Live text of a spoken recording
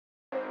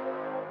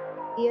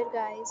Dear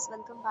guys,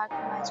 welcome back to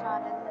my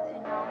channel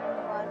and now you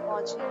are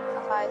watching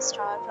a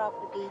 5-star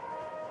property.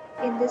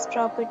 In this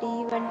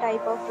property, one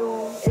type of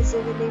room is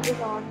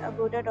available on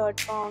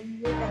agoda.com.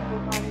 You can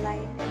book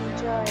online and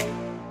enjoy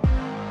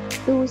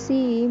it. To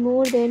see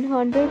more than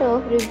 100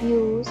 of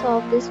reviews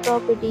of this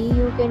property,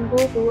 you can go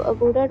to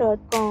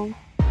agoda.com.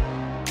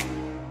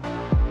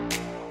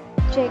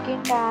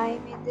 Check-in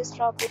time in this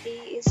property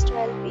is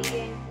 12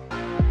 p.m.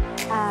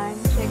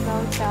 and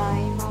check-out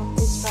time of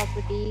this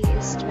property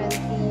is 12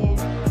 p.m.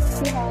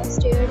 If you have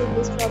stayed in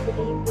this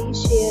property,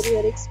 please share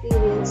your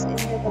experience in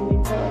the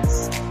comment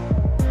box.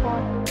 For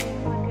more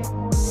than 100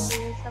 more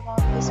details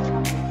about this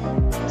property,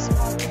 please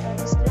follow the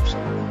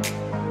description link.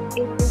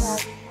 If you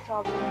have any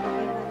problem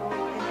booking a room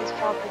in this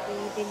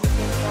property, then you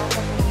can drop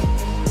a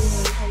comment and we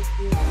will help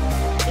you.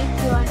 If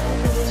you are new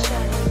to this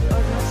channel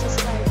or not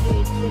subscribed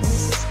yet, then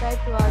subscribe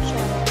to our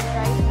channel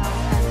right now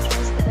and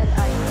press the bell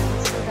icon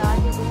so that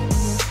you don't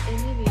miss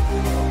any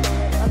video of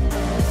our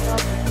upcoming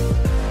property.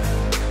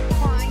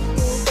 Thank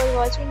you for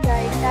watching the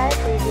entire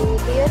video.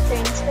 Dear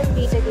friends, will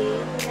meet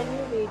again in a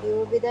new video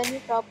with a new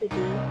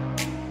property.